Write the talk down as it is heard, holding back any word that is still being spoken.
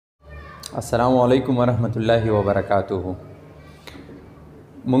السلام علیکم ورحمت الله وبرکاته.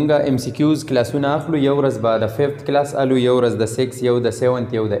 مونږه MCQs کلاسونه اخلو. یو ورځ به د 5th کلاس الو، یو ورځ د 6، یو د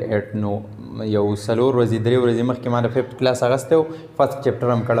 7، یو د 8. نو یو څلور ورځې 3 ورځې مخکې ما د 5th کلاس اخیستی و، فرست چپټر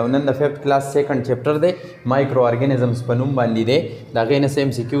هم کړی و. نن د 5th کلاس سیکنډ چپټر دی، مایکرو ارګانیزمز په نوم باندې دی. د هغې نه څه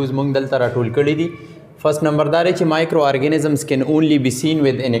MCQs مونږ دلته راټول کړي دي. فرست نمبر دا دی چې مایکرو ارګانیزمز کین اونلی بی سین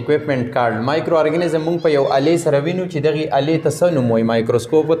ود ان اکوپمنٹ کارډ. مایکرو ارګانیزم مونږ په یو الې سره وینو چې دغې الې ته څه نوم وایي؟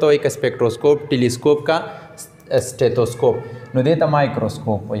 مایکروسکوپ ورته وایي، که سپیکټروسکوپ، ټیلیسکوپ کا سټیتوسکوپ. نو دې ته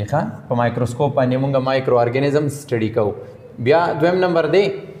مایکروسکوپ وایي. ښه، په مایکروسکوپ باندې مونږ مایکرو ارګانیزم سټډي کوو. بیا دویم نمبر دی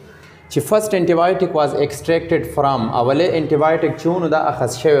چې فرست انټیبایوټیک واز ایکسټریکټډ فرام. اولی انټیبایوټیک چې و نو دا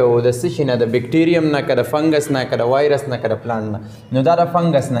اخذ شوی و د څه شي نه؟ د بکټیریم نه، که د فنګس نه، که د وایرس نه، که د پلانټ نه. نو دا د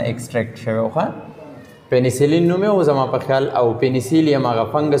فنګس نه ایکسټریکټ شوی و. ښه، پینیسیلین نوم یې و زما په خیال، او پینیسیلیم هغه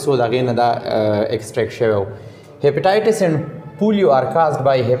فنګس و، د هغې نه دا ایکسټریکټ شوی و. هیپاټایټس اینډ پولیو آر کازډ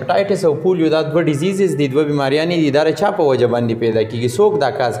بای. هیپاټایټس او پولیو دا دوه ډیزیزز دي، دوه بیماریانې دي. دا د چا په وجه باندې پیدا کېږي؟ څوک دا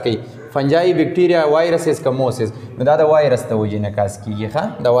کاز کوي؟ فنجایي، بکټیریا، وایرسز، کموسز. نو دا د وایرس د وجې نه کاز کېږي.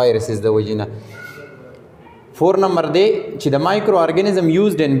 ښه، د وایرسز د وجې نه. 4 نمبر دی چې د مایکرو ارګانیزم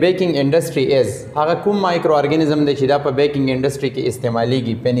یوزډ ان بیکینګ انډسټري از. هغه کوم مایکرو ارګانیزم دی چې دا په بیکینګ انډسټري کې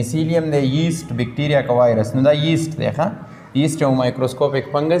استعمالیږي؟ پینیسیلیم دی، ییسټ، بکټیریا که وایرس. نو دا ییسټ دی. ښه، ییسټ یو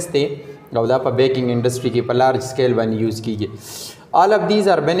مایکروسکوپیک فنګس دی او دا په بیکینګ انډسټري کې په لارج سکیل باندې یوز کیږي. آل اف دیز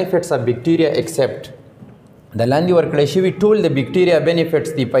آر بینیفټس اف بکټیریا ایکسپټ. د لاندې ورکړی شوي ټول د بکټیریا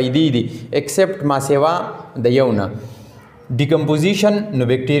بینیفټس دي، فایدې دي، ایکسپټ ما سیوا د یو نه. ډیکمپوزیشن، نو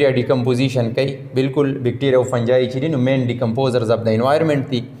بکټیریا ډیکمپوزیشن کوي. بالکل بکټیریا او فنجایي چې دي نو مین ډیکمپوزرز اف د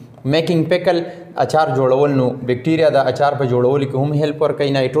انوایرمنټ دي. میکینګ پیکل، اچار جوړول، نو بکټیریا د اچار په جوړولو کې هم هیلپ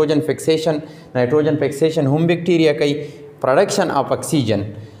ورکوي. نایټروجن فکسیشن، نایټروجن فکسیشن هم بکټیریا کوي. پروډکشن اف اکسیجن،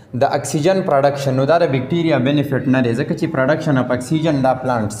 د اکسیجن پروډکشن، نو دا د بکټیریا بینیفټ نه دی، ځکه چې پروډکشن اف اکسیجن دا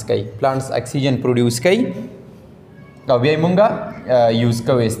پلانټس کوي. پلانټس اکسیجن پروډیوس کوي او بیا یې مونږه یوز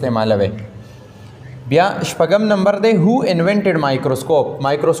کوو، استعمالوي. بیا شپږم نمبر دی هو انوینټډ مایکروسکوپ.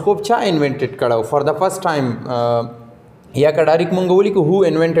 مایکروسکوپ چا انوینټډ کړو فار د فرست ټایم؟ یا که ډایرکټ مونږ ولیکو هو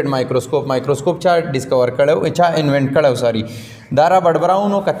انوینټډ مایکروسکوپ. مایکروسکوپ چا ډسکور کړو، چا انوینټ کړو؟ سوري، دا رابرټ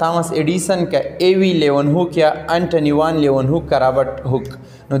براون او که تامس ایډیسن، که ایوي لیون هوک، یا انټونی وان لیون هوک، که رابرټ هوک.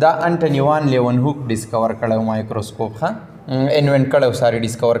 نو دا انټونی وان لیون هوک ډسکور کړو مایکروسکوپ. ښه، انوینټ کړو، سوري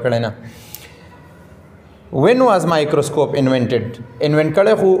ډسکور کړی نه. When was microscope invented؟ انوینټ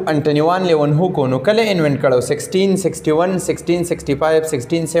کړی خو انټونی وان لیون هوک و. نو کله انوینټ کړو؟ 1661، 1665،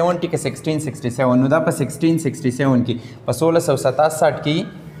 1670 که 1667. نو دا په 1667 کې، په 1667 کې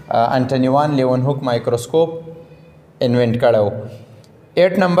انټونی وان لیون هوک مایکروسکوپ انوینټ کړو.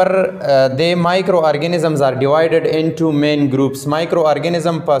 8 نمبر د مایکرو ارګانیزمز آر ډیوایډډ انټو مین ګروپس. مایکرو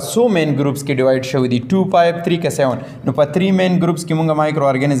ارګانیزم په څو مین ګروپس کې ډیوایډ شوي دي؟ 2، 5، 3 که 7. نو په 3 مین ګروپس کې مونږ مایکرو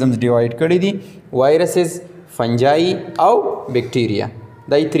ارګانیزمز ډیوایډ کړي دي، وایرسز، فنجایي او بکټیریا.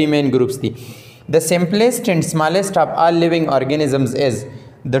 دا 3 مین ګروپس دي. د سمپلیسټ اینڈ سمالسټ اف آل لیوینګ ارګانیزمز از.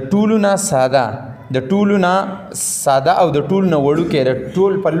 د ټولو نه ساده، د ټولو نه ساده او د ټولو نه وړوکی، د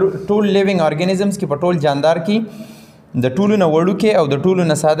ټول لیوینګ ارګانیزمز کې، په ټول جاندار کې د ټولو نه وړوکی او د ټولو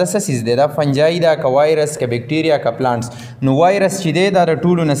نه ساده څه څیز دی؟ دا فنجایي ده، که وایرس، که بکټیریا، که پلانټس. نو وایرس چې دی دا د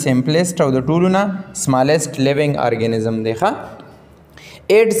ټولو نه سمپلیسټ او د ټولو نه سمالسټ لیوینګ ارګانیزم دی. ښه،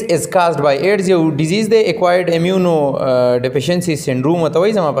 ایډز از کازډ بای. ایډز یو ډیزیز دی، ایکوایرډ امیونو ډیفیشنسي سنډروم ورته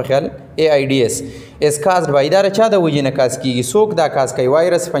وایي زما په خیال، AIDS. از کازډ بای، دا د چا د وجې نه کاز کېږي؟ څوک دا کاز کوي؟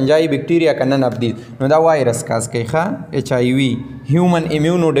 وایرس، فنجایي، بکټیریا که نن اف دیز؟ نو دا وایرس کاز کوي. ښه، HIV، هیومن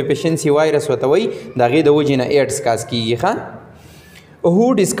امیونو ډیفیشنسي وایرس ورته وایي، د هغې د وجې نه ایډز کاز کېږي. ښه، هو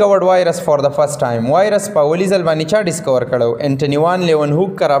ډسکورډ وایرس فار د فرست ټایم. وایرس په اولي ځل باندې چا ډسکور کړو؟ انټونی وان لیون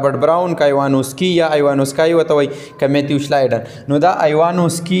هوک، که رابرټ براون، که ایوانوسکي یا ایوانوسکای ورته وایي، که میتیو شلایډن. نو دا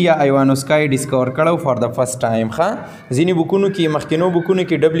ایوانوسکي یا ایوانوسکای ډسکور کړو فار د فرست ټایم. ښه، ځینې بکونو کې، مخکینو بکونو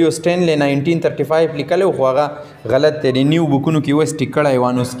کې W سټینلی 1935 لیکلی، خو هغه غلط دی. د نیو بکونو کې اوس ټیک کړی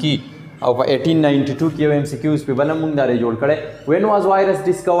ایوانوسکي، او په 1892 کې یو MCQs په بله مونږ دارې جوړ کړی. وین واز وایرس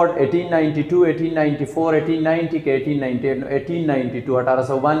ډسکورډ؟ 1892، 1894، 1890 که 1898. 1892،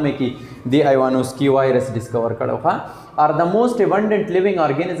 1892 کې د ایوانوسکي وایرس ډسکور کړو. ښه، آر د موسٹ ابنډنټ لیوینګ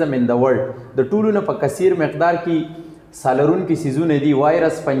ارګانیزم ان د ورلډ. د ټولو نه په کثیر مقدار کې سالرونکي څیزونه دي،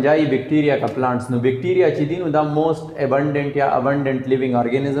 وایرس، فنجایي، بکټیریا که پلانټس. نو بکټیریا چې دي نو دا موسٹ ابنډنټ یا ابنډنټ لیوینګ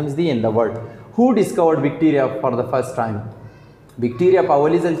ارګانیزمز دي ان د ورلډ. هو ډسکورډ بکټیریا فار د فرست ټایم؟ بکټیریا په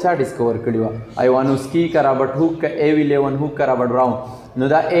اولي ځل چا ډسکور کړي وه؟ ایوانوسکي، که رابرټ هوک، که ایوي لیون هوک، که رابرټ براون. نو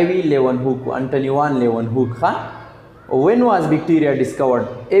دا ایوي لیون هوک، انټونی وان لیون هوک. ښه، when was bacteria discovered؟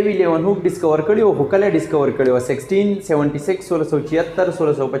 ایوي لیون هوک ډسکور کړي وو، خو کله ډسکور کړي وه؟ 1676، 1676،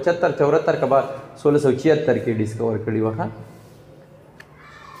 1675، 74 که 1676 کې ډسکور کړي وه.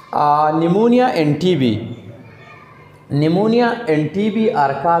 Pneumonia and TB. Pneumonia and TB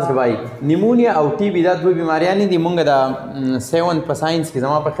are caused by pneumonia او TB دا دوه بیماریانې دي مونږ د 7 په ساينس کې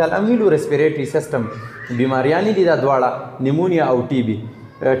زما په خیال اميلو ریسپیریټري سیستم بیماریانې دي دا دواړه pneumonia او TB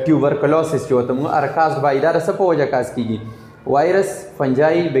tuberculosis چې وته مونږ are caused by دا څه په وجه کاز کیږي وایرس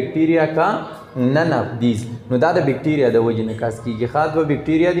فنجاي بیکټیریا کا none of these نو دا د بیکټیریا د وجې نه کاز کیږي خاص به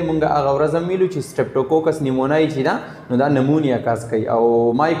بیکټیریا دي مونږ هغه ورځ ویلو چې سټریپټوکوکس نیمونای چې دا نو دا نمونیا کاز کوي او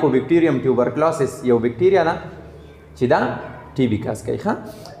مایکوبیکټیریوم ټیوبرکلوسس یو بیکټیریا ده چې دا ټي بي کاز کوي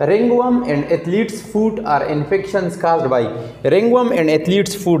ښه رینګورم اینڈ ایتھلیټس فوټ آر انفیکشنز کازډ بای رینګورم اینڈ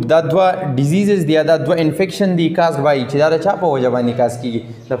ایتھلیټس فوټ دا دوه ډیزیزز دي دا دوه انفیکشن دي کازډ بای چې دا د چا په وجه باندې کاز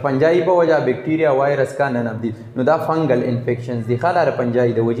کیږي د فنجاي په وجه بیکټیریا وایرس کا نه دي نو دا فنګل انفیکشنز دي خاله د فنجاي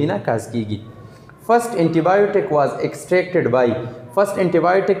د وجې نه کاز کیږي First antibiotic was extracted by first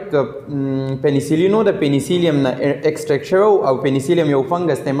antibiotic penicillin د penicillium نه extract شو او penicillium یو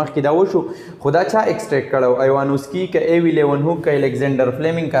فنګس ته مخکې دا وشو خدا چا extract کړو ایوانوسکی ک ایوی لیون هوک ک الکساندر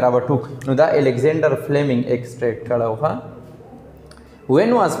فلیمنګ کراوټو نو دا الکساندر فلیمنګ extract کړو ها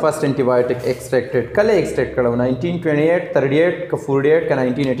When was first antibiotic extracted کله extract کړو 1928 38 ک 48 ک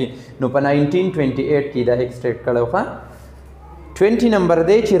 1918 نو په 1928 کې دا extract کړو ها 20 نمبر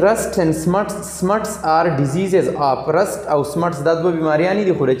دی چې rust and smuts are diseases of rust او smuts دا دوه بیماریانې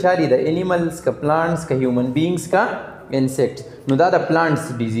دي خو د چا دي د animals که plants که human beings که insects نو دا د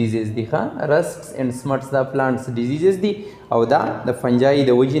plants diseases دي ښه rust and smuts دا plants diseases دي او دا د fungi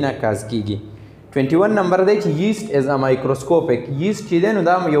د وجې نه کاز کیږي 21 نمبر دی چې yeast is a microscopic yeast چې دی نو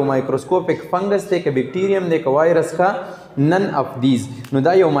دا یو microscopic fungus دی که bacterium دی که virus که none of these نو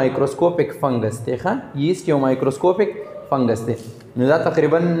دا یو microscopic fungus دی ښه yeast یو microscopic فنګس دی نو دا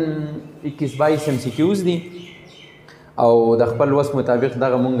تقریبا 21-22 MCQs دي او د خپل وس مطابق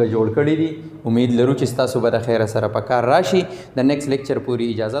دغه مونږ جوړ کړي دي امید لرو چې تاسو به د خیره سره په کار راشي د نیکسټ لیکچر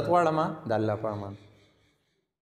پوری اجازت غواړم د الله په امان